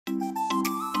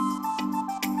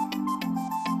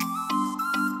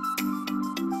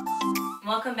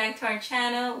Welcome back to our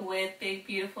channel with Big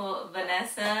Beautiful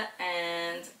Vanessa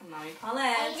and Mommy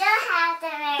Paulette. You don't have to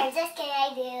mirror, just kidding,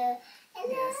 I do. Hello.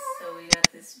 Yes, so we got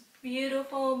this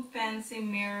beautiful fancy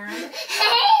mirror. Oh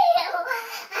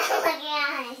my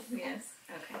gosh. Yes,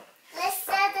 okay. Let's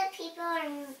show the people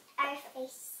in our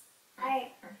face. Our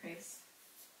face.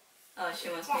 Oh, she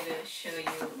wants me to show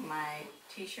you my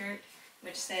t-shirt,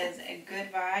 which says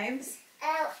Good Vibes.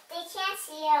 Oh, they can't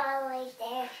see it all the way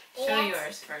there. Show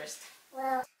yours first.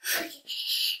 Well,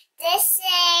 this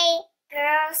say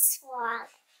girl swap.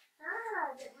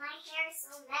 Oh, my hair is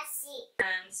so messy.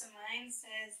 So mine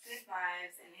says Good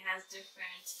Vibes, and it has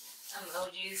different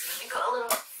emojis. Let me go a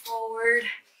little forward.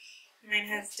 Mine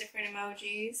has different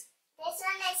emojis. This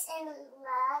one is in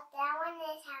love. That one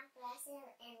is have blessing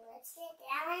and lipstick.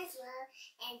 That one is love,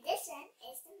 and this one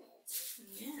is the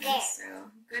emoji. Yeah. So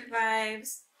Good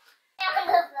Vibes.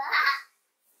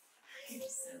 You're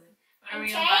silly. What are we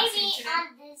unboxing today?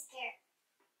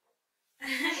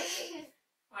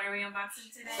 What are we unboxing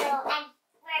today? So,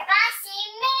 we're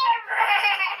boxing mirror.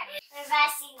 We're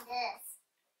boxing this.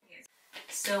 Yes.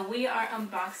 So we are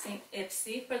unboxing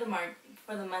IPSY for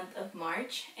the month of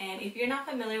March. And if you're not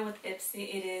familiar with IPSY,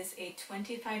 it is a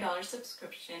 $25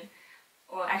 subscription.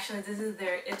 Or actually, this is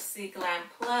their IPSY Glam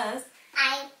Plus.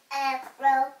 I'm a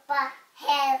robot.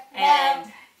 Hello.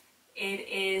 And it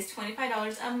is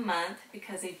 $25 a month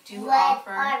because they do What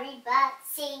are we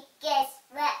boxing? Guess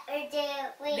what we're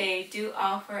doing? They do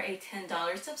offer a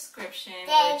 $10 subscription,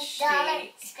 which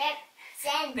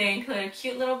they include a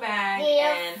cute little bag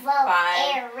and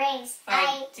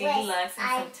five deluxe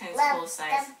and sometimes full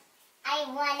size. I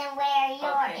wanna wear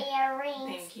your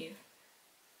earrings. Thank you.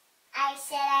 I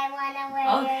said I wanna wear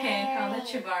your earrings. Okay, I'll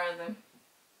let you borrow them.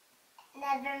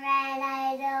 Never mind,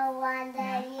 I don't want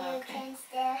them. You can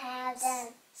still have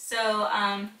them. So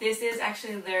this is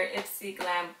actually their IPSY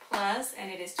Glam Plus, and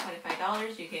it is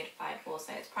 $25. You get 5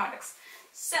 full-size products.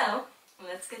 So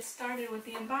let's get started with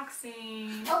the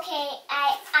unboxing. Okay,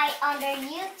 I order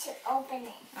you to open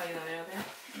it. Oh, you want me to open it?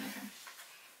 Okay.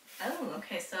 Oh,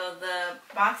 okay. So the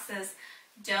box says,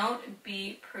 "Don't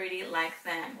be pretty like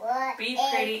them. Be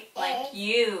pretty like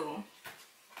you."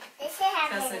 This should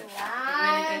have That's a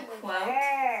really good quote.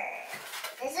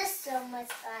 This is so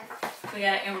much fun. We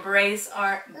gotta embrace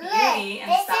our beauty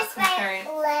and stop comparing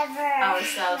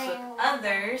ourselves with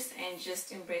others, and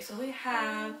just embrace what we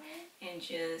have and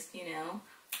just, you know,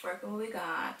 work with what we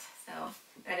got. So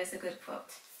that is a good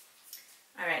quote.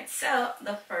 Alright, so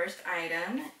the first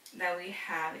item that we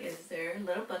have is their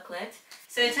little booklet.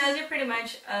 So it tells you pretty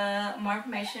much more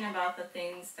information about the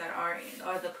things that are in,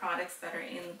 or the products that are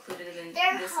included in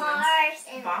this month's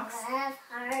box,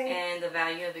 and the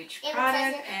value of each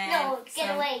product, and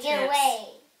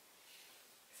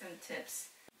some tips.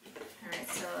 Alright,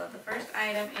 so the first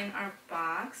item in our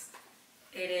box,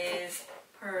 it is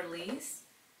Pearlies,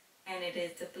 and it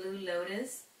is the Blue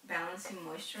Lotus Balancing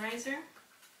Moisturizer.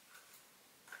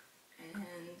 And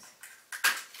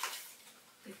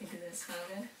you think it smells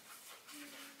good?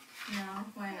 No,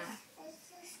 why not? It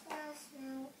just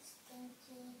smells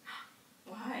stinky.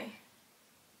 Why?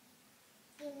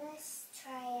 You must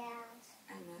try it out.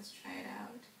 I must try it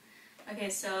out. Okay,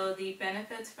 so the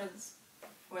benefits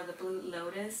for the Blue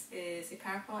Lotus is a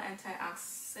powerful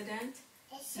antioxidant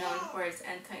known for its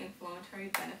anti-inflammatory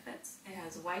benefits. It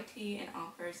has white tea and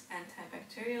offers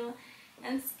antibacterial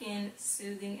and skin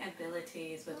soothing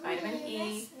abilities with vitamin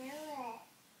E. Smell it.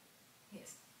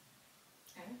 Yes.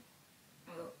 Okay.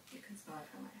 Oh, you can smell it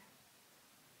from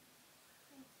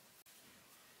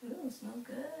there. Ooh, smells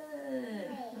good.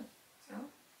 Wait. Smell?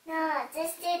 No,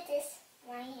 just do this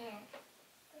right here.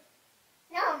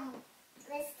 No,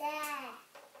 what's that?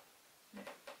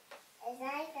 It's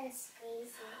not even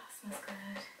squeezy. Smells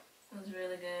good. Smells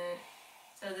really good.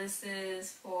 So this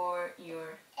is for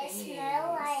your face.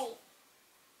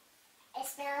 It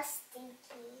smells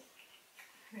stinky.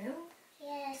 Really?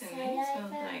 Yes. To me, it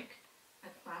smells like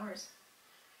flowers.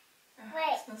 Oh,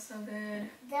 Wait. It smells so good.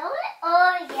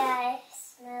 Oh yeah, it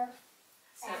smells.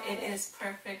 So it is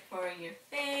perfect for your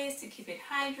face, to keep it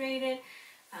hydrated,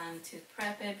 to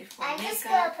prep it before makeup. I'm just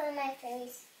gonna put my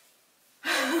face.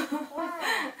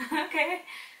 Okay.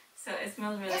 So it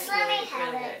smells really, just let me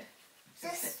have really it. good.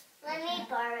 Just let me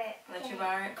borrow it. Let you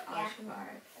borrow it? I'll Yeah. let you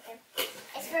borrow it. Okay.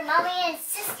 It's for mommy and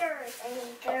sisters. I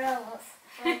mean girls.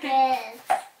 Okay.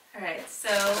 Alright,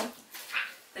 so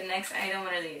the next item,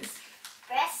 what are these?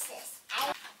 Breasts.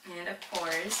 And of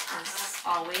course, as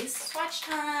always, swatch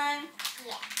time.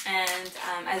 Yeah. And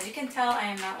as you can tell, I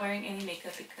am not wearing any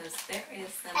makeup because there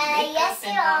is some makeup yes, you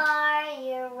involved. are.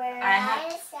 You're wearing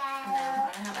eyeshadow. No,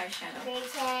 I don't have eyeshadow.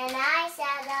 Pretend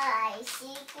eyeshadow. I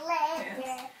see glitter.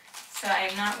 So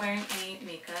I'm not wearing any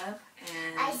makeup,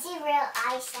 and I see real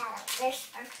eyeshadow. They're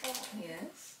sparkling.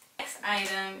 Yes. Next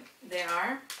item, they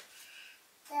are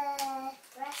the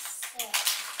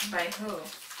brushes. By who?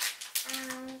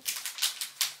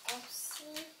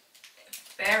 IPSY.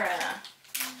 Farrah.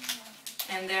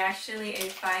 And they're actually a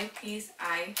 5-piece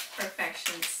eye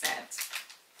perfection set.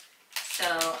 So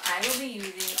I will be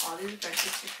using all these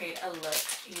brushes to create a look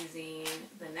using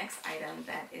the next item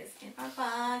that is in our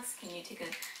box. Can you take a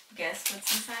guess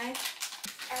what's inside?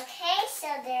 Okay, so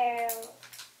there are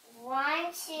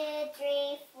 1, 2,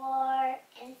 3, 4,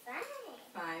 and 5.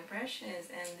 5 brushes,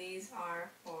 and these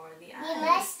are for the eyes. You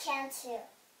must count 2.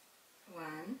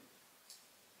 1.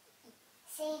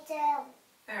 See the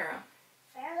Farrah.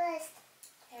 Mirrorless.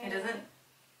 It doesn't.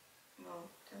 Well,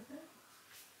 does it?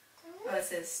 Oh, it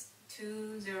says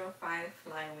 205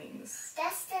 Fly Wings.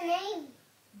 That's the name.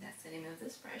 That's the name of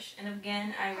this brush. And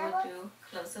again, I will do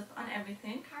close up on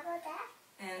everything. How about that?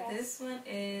 And this one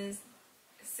is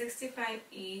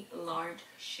 65E large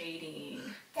shading.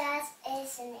 That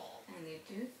is the name. And they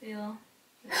do feel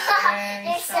They're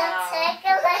very so soft.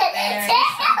 ticklish. Very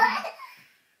soft.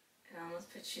 It almost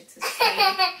puts you to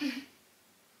sleep.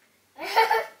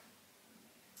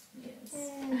 Yes.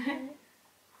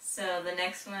 So the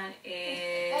next one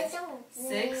is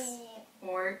 6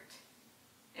 Quart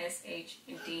SH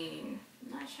Dean.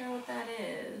 I'm not sure what that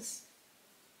is.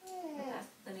 But that's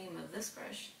the name of this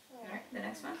brush. Alright, the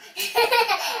next one.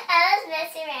 I was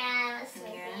messing around. I was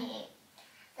sleeping.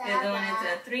 The other one is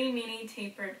a 3 mini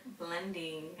tapered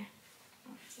blending.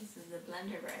 Oh, this is the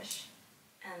blender brush.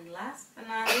 And last but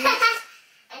not least,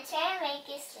 I'm trying to make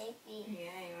you sleepy.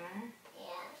 yeah, you are.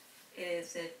 Yeah. It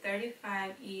is a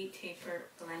 35E taper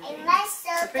blending. I must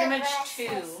So pretty much 2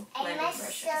 blending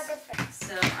brushes.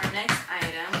 So our next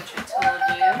item, which I told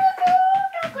you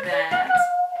that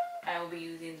I will be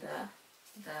using the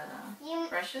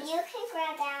brushes. You can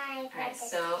grab that one. Alright,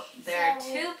 so there are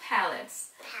 2 palettes.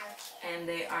 And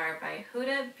they are by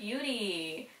Huda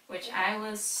Beauty, which I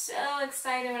was so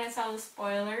excited when I saw the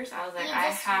spoilers. I was like, I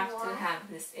have to have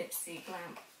this IPSY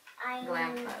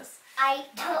Glam Plus. I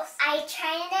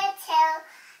trying to tell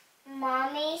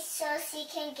Mommy so she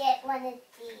can get one of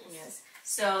these. Yes.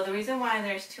 So the reason why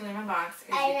there's 2 in my box is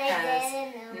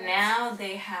because now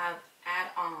they have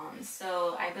add-ons.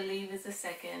 So I believe it's the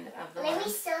second of the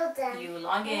month. You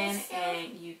log in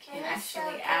and you can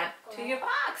actually add to your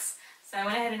box. So I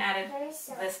went ahead and added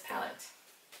this palette.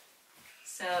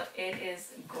 So it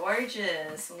is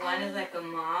gorgeous. One is like a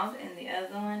mauve, and the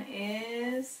other one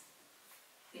is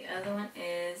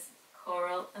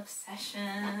Coral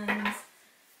Obsessions.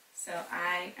 So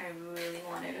I really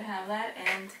wanted to have that,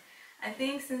 and I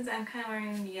think since I'm kind of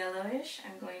wearing yellowish,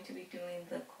 I'm going to be doing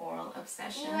the Coral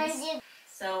Obsessions.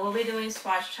 So we'll be doing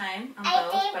swatch time on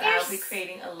both, but I'll be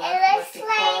creating a look with the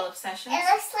Coral Obsessions. It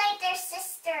looks like they're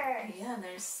sisters. Yeah,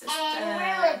 they're sisters. And we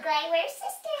look like we're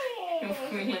sisters.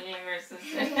 We look like we're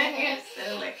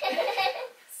sisters.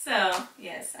 So,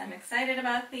 yes, I'm excited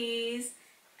about these.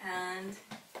 And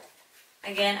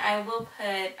again, I will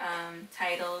put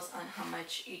titles on how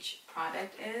much each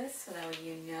product is so that way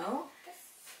you know.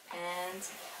 And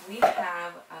we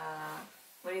have,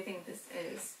 what do you think this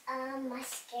is?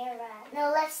 Mascara.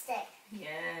 No, lipstick.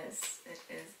 Yes, it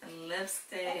is a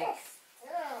lipstick.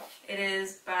 It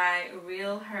is by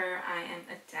Real Her I Am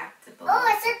Adaptable. Oh,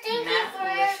 it's a thank you for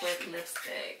matte liquid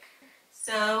lipstick.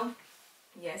 So,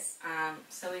 yes,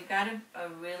 so we got a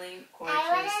really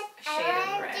gorgeous shade of red.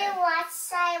 I want to do what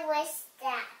side with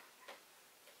that.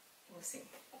 We'll see.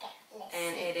 Okay,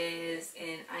 and it is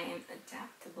in I Am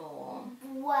Adaptable.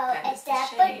 Whoa,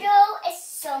 Adaptable is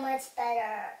so much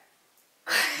better.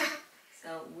 So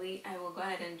I will go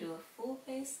ahead and do a full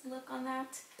face look on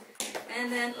that.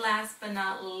 And then last but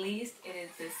not least, it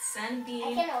is the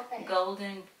Sunbeam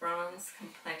Golden Bronze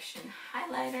Complexion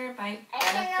Highlighter by Benefit.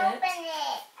 I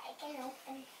can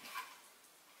open it.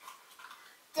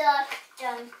 Dun,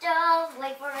 dun, dun.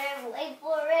 Wait for it, wait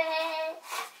for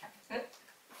it.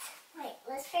 Wait,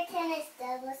 let's pretend it's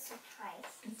double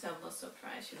surprise. It's double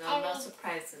surprise. She's all about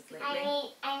surprises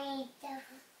lately. I need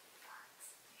double.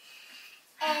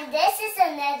 And this is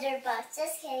another box.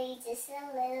 Just kidding, just a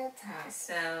little tiny.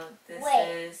 So this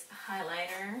is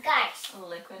highlighter. Guys, a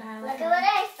liquid highlighter. Look at what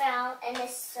I found, and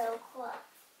it's so cool.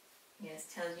 Yes,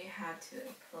 tells you how to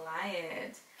apply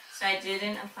it. So I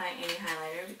didn't apply any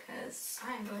highlighter because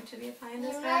I'm going to be applying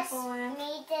this bad boy. You must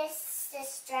need this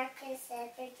distractions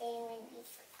every day when you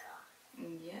forgot.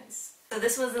 Yes. So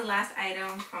this was the last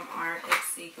item from our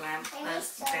IPSY Glam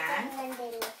Plus bag.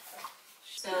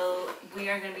 So we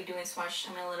are going to be doing swatch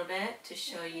time in a little bit to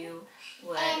show you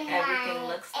what everything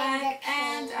looks like.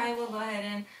 And I will go ahead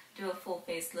and do a full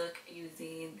face look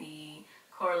using the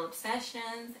Coral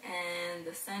Obsessions and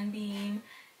the Sunbeam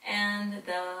and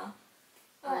the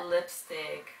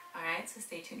lipstick. Alright, so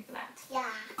stay tuned for that. Yeah.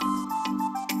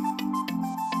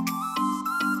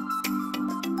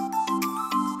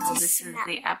 So this is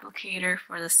the applicator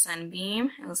for the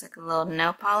Sunbeam. It looks like a little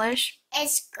nail polish.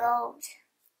 It's gold,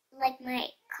 like my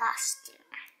costume.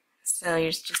 So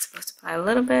you're just supposed to apply a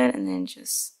little bit and then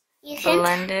just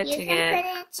blend it to get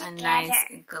a nice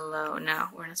glow. No,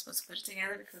 we're not supposed to put it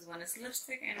together because one is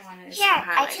lipstick and one is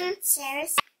highlighter. I can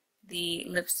serious. The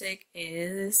lipstick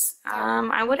is,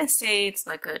 I wouldn't say it's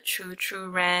like a true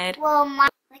red. Well,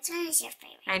 which one is your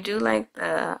favorite? I do like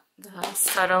the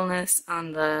subtleness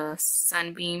on the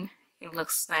Sunbeam. It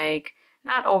looks like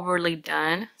not overly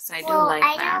done, so I do like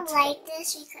that. I don't like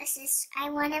this because I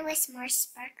want it with more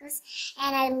sparkles,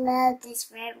 and I love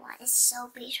this red one. It's so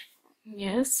beautiful.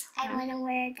 Yes. I want to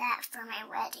wear that for my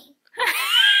wedding.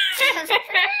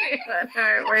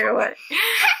 Alright, what?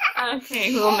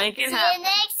 Okay, we'll make it happen. See you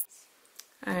next.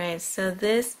 Alright, so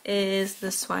this is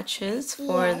the swatches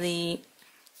for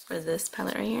this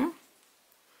palette right here.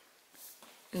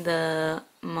 The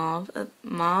mauve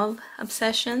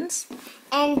Obsessions.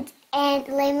 And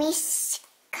let me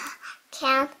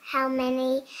count how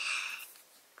many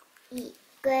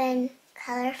good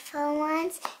colorful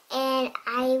ones, and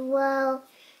I will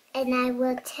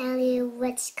tell you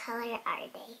which color are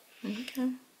they. Okay.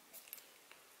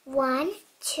 1,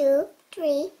 2,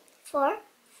 3, 4,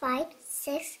 5,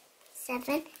 6,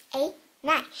 7, 8,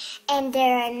 9. And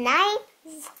there are 9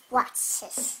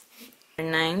 swatches.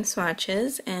 9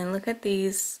 swatches, and look at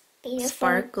these Beautiful.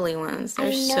 Sparkly ones.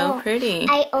 They're so pretty.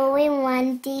 I always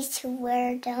want these to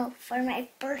wear them for my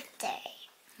birthday.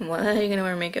 What? Are you going to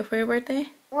wear makeup for your birthday?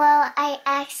 Well, I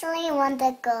actually want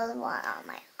the gold one on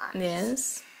my arms.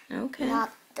 Yes. Okay.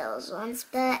 Not those ones,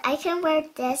 but I can wear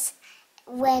this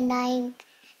when I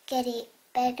get it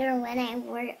better, when I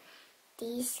wear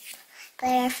these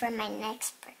later for my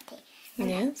next birthday.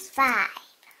 Yes. 5.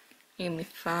 You're going to be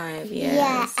 5, yes.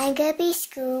 Yeah, I'm going to be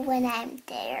school when I'm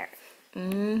there.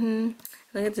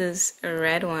 Look at this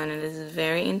red one. It is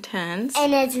very intense.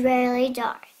 And it's really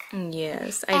dark.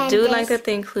 Yes. I do like that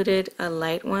they included a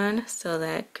light one, so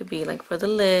that could be like for the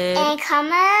lid. And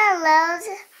comment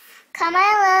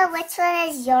below which one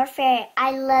is your favorite.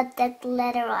 I love the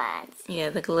glitter ones. Yeah,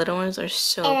 the glitter ones are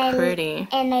so pretty.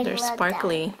 They're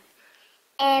sparkly. Them.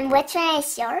 And which one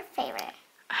is your favorite?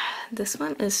 This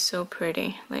one is so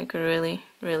pretty. Like really,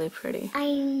 really pretty.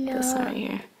 I know. This one right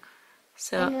here.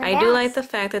 So I do like the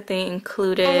fact that they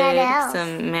included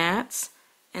some mattes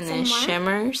and then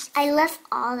shimmers. I love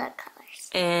all the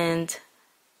colors. And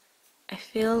I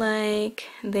feel like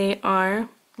they are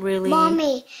really...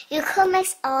 Mommy, you could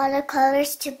mix all the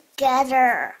colors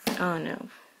together. Oh no.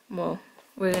 Well,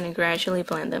 we're going to gradually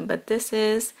blend them. But this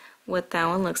is what that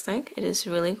one looks like. It is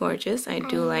really gorgeous. I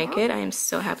do like it. I am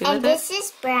so happy with it. And this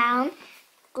is brown,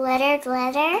 glitter,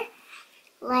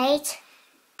 light,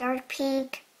 dark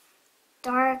pink,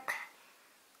 dark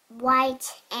white,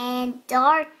 and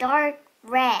dark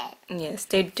red. Yes,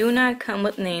 they do not come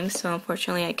with names, so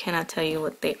unfortunately I cannot tell you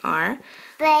what they are.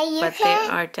 But they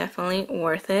are definitely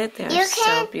worth it. They are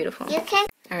so beautiful.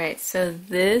 Alright, so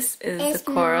this is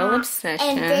the Coral Obsessions.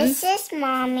 And this is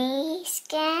Mommy's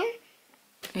skin.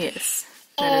 Yes,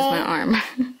 that is my arm.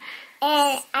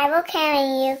 And I will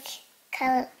carry you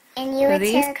color. And you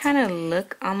these kind of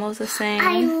look almost the same.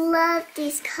 I love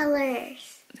these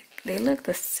colors. They look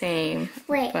the same,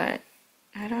 but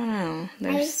I don't know.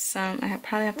 There's some. I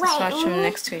probably have to swatch them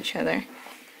next to each other.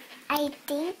 I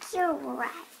think you're right.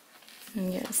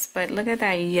 Yes, but look at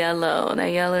that yellow.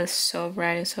 That yellow is so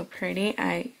bright and so pretty.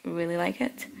 I really like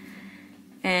it.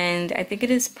 And I think it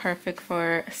is perfect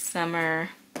for summer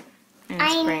and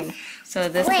spring. So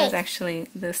this is actually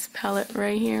this palette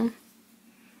right here.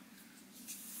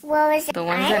 What was it? The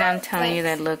ones that I'm telling you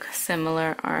that look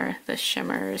similar are the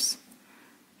shimmers.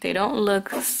 They don't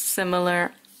look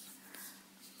similar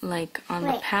like on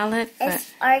the palette,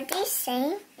 but are they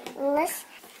same?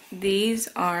 These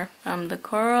are from the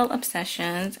Coral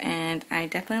Obsessions, and I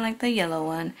definitely like the yellow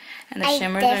one. And the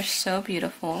shimmers are so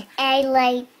beautiful. I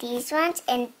like these ones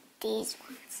and these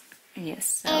ones.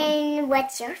 Yes. And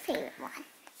what's your favorite one?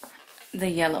 The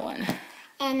yellow one.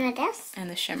 And what else? And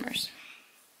the shimmers.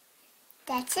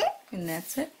 That's it? And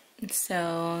that's it.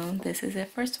 So this is it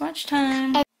for swatch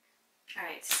time.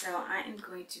 Alright, so I am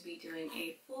going to be doing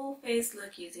a full face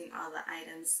look using all the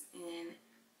items in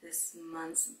this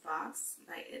month's box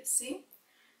by IPSY.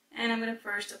 And I'm going to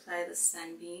first apply the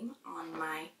Sunbeam on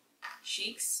my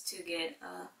cheeks to get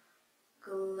a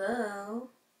glow.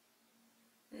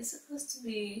 It's supposed to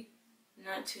be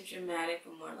Not too dramatic,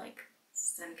 but more like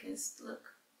sun-kissed look.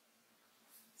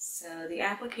 So the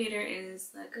applicator is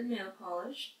like a nail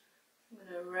polish. I'm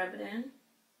going to rub it in.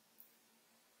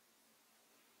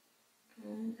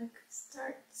 And I can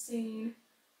start seeing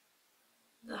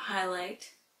the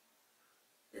highlight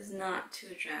is not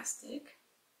too drastic.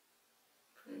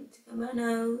 Put it to my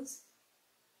nose.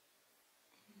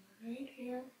 Right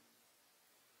here.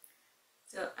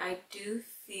 So I do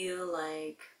feel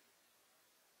like,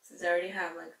 since I already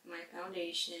have like my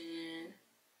foundation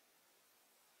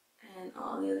and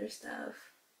all the other stuff,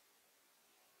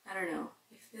 I don't know,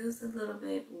 it feels a little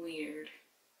bit weird.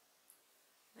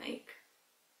 Like,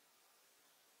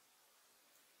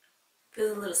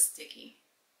 feels a little sticky.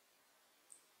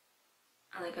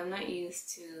 Like, I'm not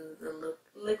used to the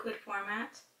liquid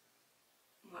format,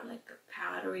 more like the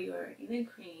powdery or even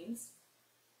creams.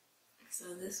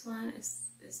 So this one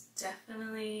is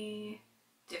definitely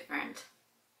different.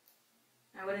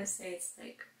 I wouldn't say it's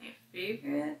like my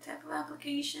favorite type of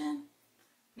application.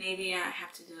 Maybe I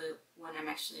have to do it when I'm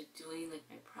actually doing like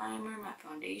my primer, my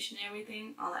foundation,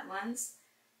 everything all at once.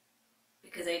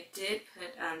 Because I did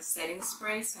put setting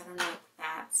spray, so I don't know if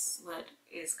that's what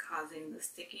is causing the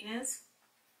stickiness.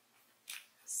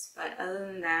 But other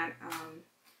than that,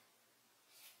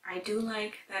 I do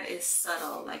like that it's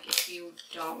subtle. Like if you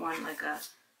don't want like a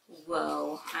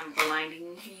whoa, I'm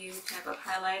blinding you type of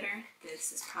highlighter,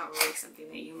 this is probably something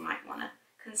that you might want to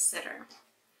consider.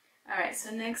 Alright,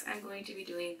 so next I'm going to be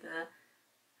doing the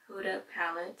Huda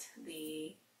palette,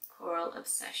 the Coral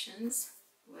Obsessions,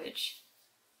 which,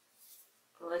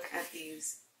 look at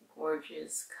these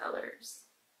gorgeous colors.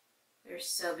 They're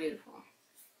so beautiful.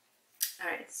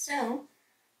 Alright, so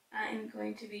I am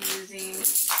going to be using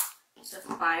the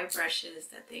 5 brushes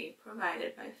that they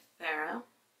provided by Farrah.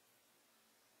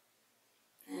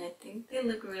 And I think they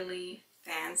look really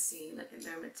fancy. Look at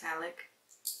their metallic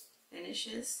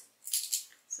finishes.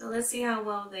 So let's see how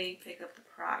well they pick up the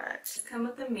product. They come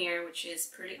with a mirror, which is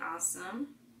pretty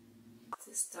awesome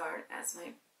to start as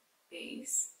my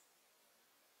base.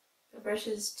 The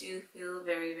brushes do feel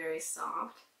very, very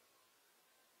soft.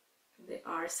 They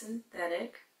are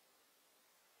synthetic.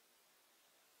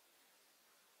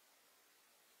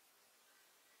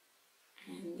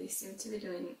 And they seem to be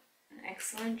doing an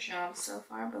excellent job so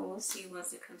far, but we'll see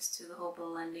once it comes to the whole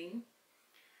blending.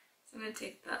 So I'm going to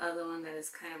take the other one that is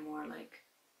kind of more like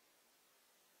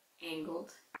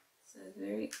angled. So it's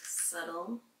very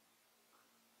subtle.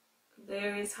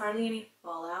 There is hardly any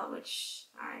fallout, which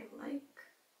I like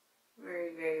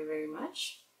very, very, very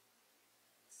much.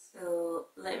 So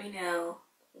let me know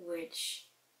which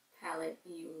palette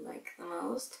you like the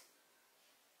most.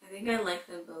 I think I like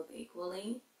them both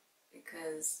equally,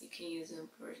 because you can use them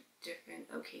for different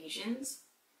occasions.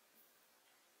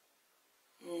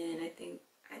 And I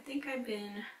think I've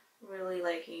been really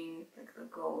liking like the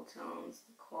gold tones,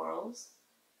 the corals.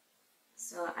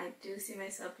 So I do see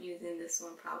myself using this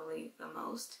one probably the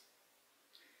most.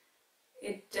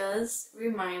 It does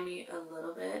remind me a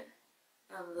little bit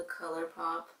of the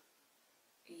Colourpop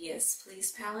Yes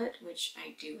Please palette, which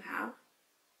I do have.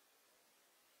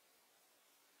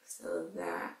 So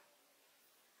that,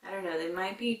 I don't know, they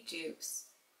might be dupes.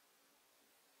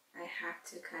 I have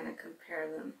to kind of compare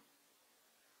them.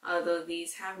 Although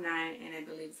these have 9, and I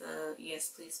believe the Yes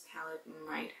Please palette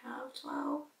might have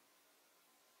 12.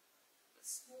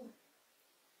 So,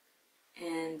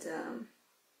 and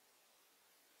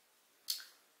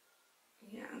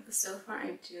yeah, but so far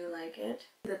I do like it.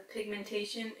 The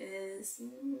pigmentation is,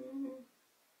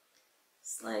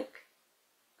 it's like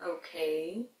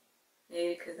okay.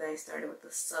 Maybe because I started with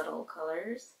the subtle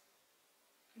colors.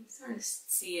 I'm starting to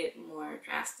see it more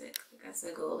drastic. Like as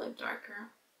I go a little darker.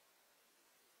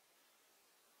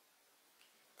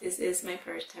 This is my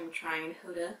first time trying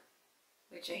Huda,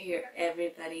 which I hear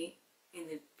everybody in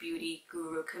the beauty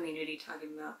guru community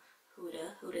talking about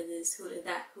Huda, Huda this, Huda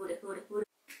that, Huda, Huda, Huda.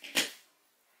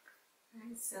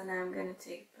 Alright, so now I'm going to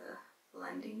take the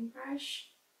blending brush,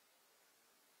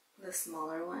 the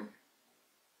smaller one.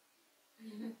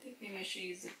 And I think maybe I should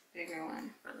use a bigger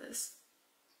one for this.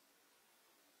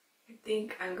 I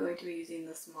think I'm going to be using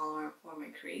the smaller one for my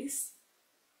crease.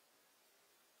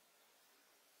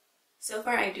 So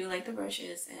far I do like the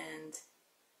brushes, and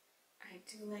I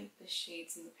do like the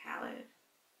shades in the palette.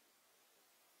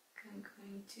 I'm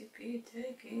going to be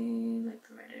taking like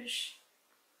the reddish.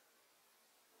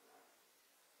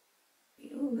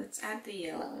 Ooh, let's add the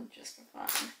yellow just for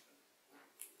fun.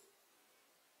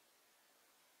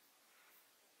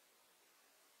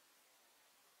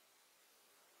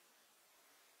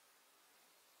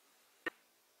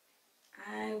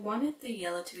 I wanted the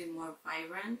yellow to be more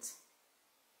vibrant,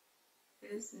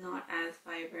 It is not as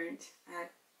vibrant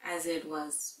as it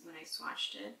was when I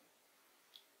swatched it.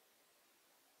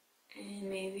 And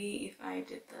maybe if I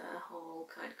did the whole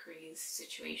cut crease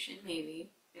situation,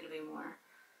 maybe it'll be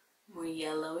more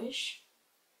yellowish.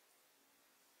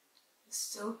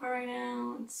 So far right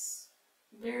now, it's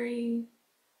very,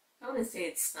 I wouldn't say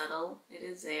it's subtle. It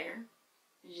is there.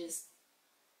 It's just,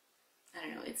 I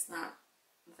don't know, it's not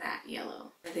that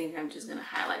yellow. I think I'm just gonna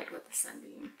highlight it with the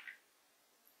sunbeam.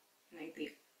 Like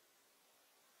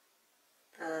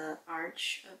the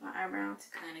arch of my eyebrow to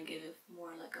kind of give it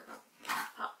more like a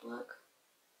pop look.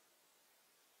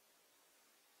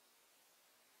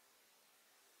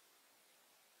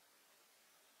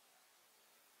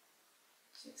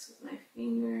 Just with my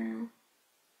finger.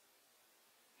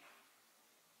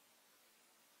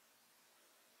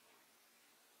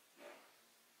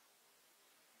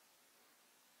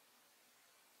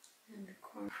 And the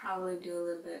corner, probably do a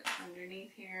little bit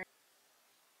underneath here.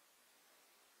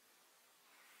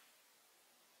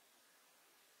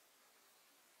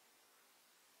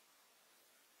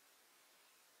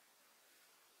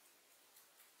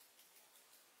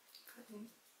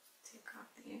 Take off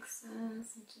the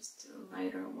excess and just do a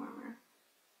lighter, warmer.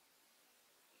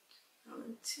 Not a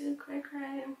little too quick,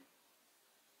 right?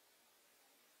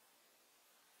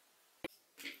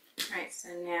 Alright, so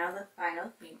now the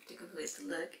final thing to complete the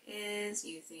look is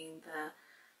using the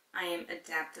I Am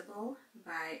Adaptable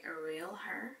by Real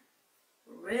Her.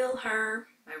 Real Her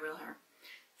by Real Her.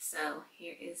 So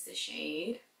here is the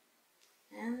shade,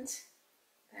 and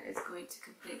that is going to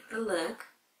complete the look.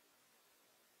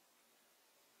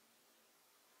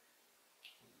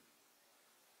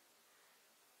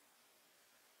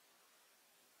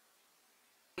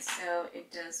 So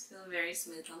it does feel very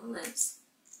smooth on the lips.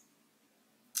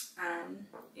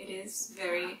 It is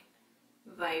very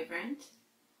vibrant.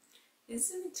 It's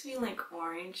in between like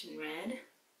orange and red.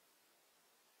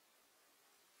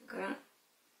 Like, I don't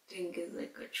think it's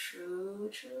like a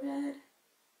true red.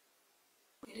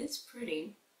 It is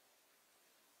pretty.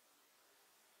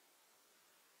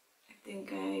 I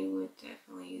think I would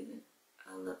definitely use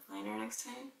a lip liner next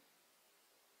time.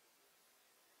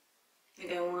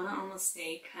 Like, I want to almost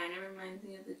say, kind of reminds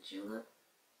me of the julep.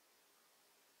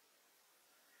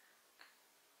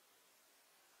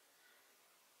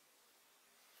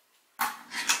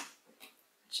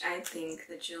 Which I think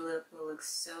the julep will look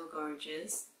so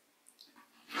gorgeous.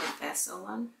 The Vessel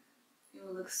one. It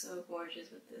will look so gorgeous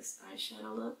with this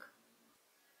eyeshadow look.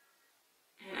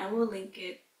 And I will link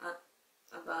it up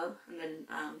above in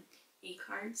the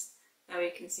e-cards. That way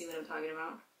you can see what I'm talking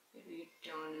about. If you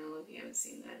don't know, if you haven't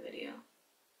seen that video.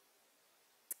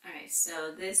 Alright,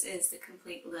 so this is the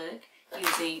complete look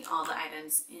using all the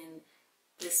items in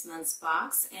this month's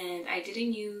box. And I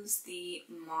didn't use the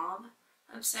Mauve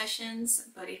Obsessions,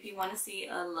 but if you want to see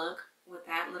a look with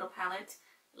that little palette,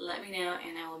 let me know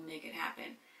and I will make it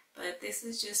happen. But this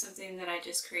is just something that I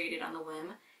just created on the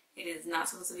whim. It is not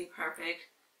supposed to be perfect.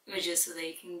 It was just so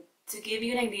that to give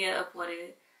you an idea of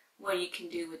what you can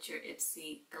do with your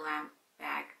IPSY Glam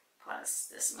Bag Plus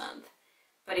this month.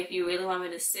 But if you really want me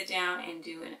to sit down and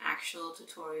do an actual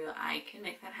tutorial, I can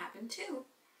make that happen too.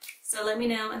 So let me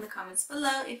know in the comments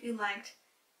below if you liked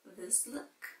this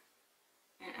look.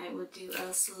 And I will do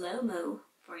a slow-mo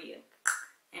for you.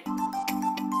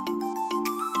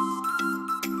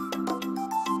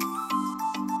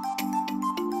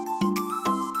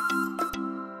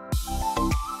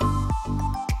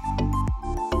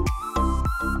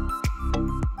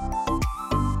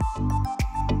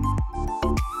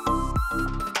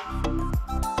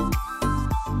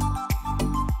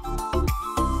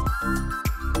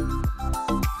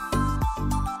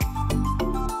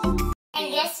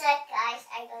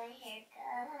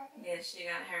 She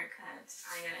got a haircut.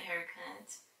 I got a haircut.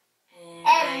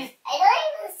 And I don't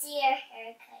even see your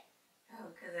haircut. Oh,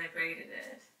 because I braided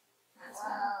it. That's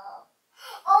why.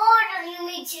 Oh, you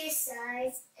made two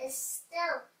sides. It's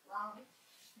still long.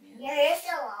 Yes. Your hair's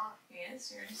still long.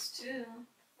 Yes, yours too.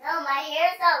 No, my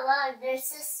hair's not long.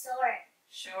 This is short.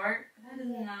 Short? That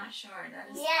is not short. That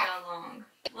is still long.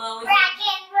 Well,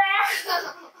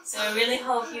 so I really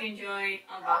hope you enjoyed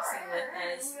unboxing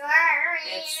with us,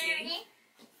 IPSY.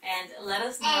 And let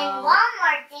us know. And one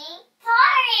more thing,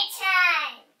 party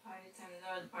time. Party time is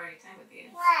always party time with you.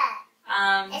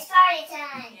 What? It's party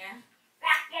time. Yeah.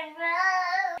 Rock and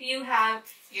roll. If you have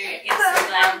your IPSY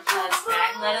Glam Plus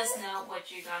bag, let us know what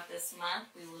you got this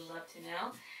month. We would love to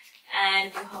know.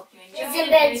 And we hope you enjoyed it. If you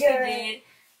did,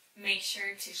 Make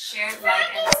sure to share,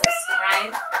 like, and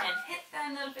subscribe, and hit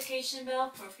that notification bell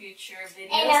for future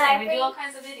videos. And we do all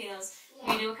kinds of videos.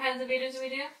 Yeah. We do what kinds of videos do we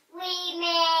do? We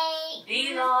make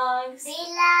vlogs. We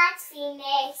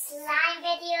make slime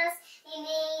videos. We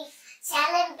make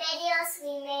challenge videos.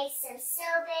 We make some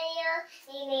sew videos.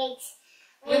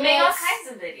 We make all kinds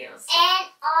of videos. And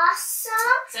also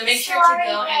so make sure to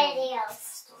go videos.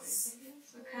 Story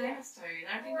videos? What kind of stories?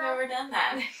 I don't think we've ever done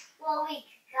that. Well, we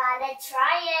gotta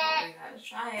try it. We gotta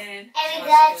try it. And we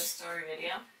gotta do a story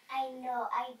video. I know.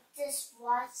 I just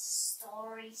watched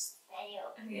stories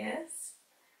video. Yes.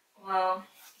 Well,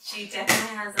 she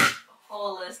definitely has a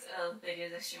whole list of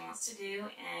videos that she wants to do,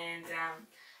 and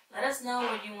let us know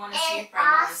what you want to see from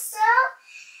us. Also,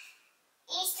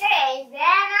 Easter is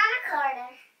right on the corner.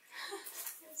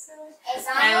 It's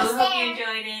I almost hope there. you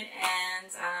enjoyed it,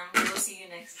 and we'll see you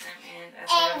next time. And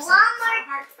one more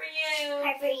heart for you.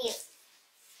 Heart for you.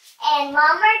 And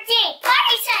one more thing.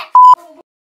 Party time.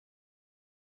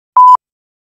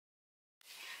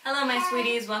 Hello, my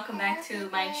sweeties. Welcome back to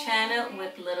my channel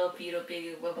with little big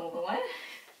what?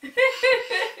 Little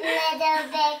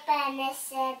big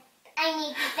Vanessa. I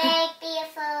need big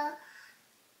beautiful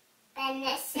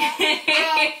Vanessa.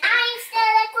 And I'm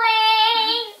still a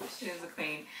queen. She is a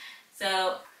queen.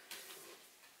 So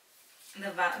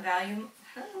the volume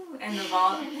and the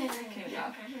volume.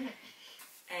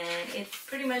 And it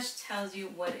pretty much tells you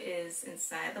what is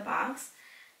inside the box.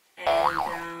 And ow,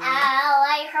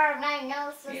 I hurt my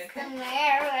nose with the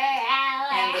mirror.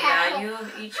 And the value of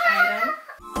each item.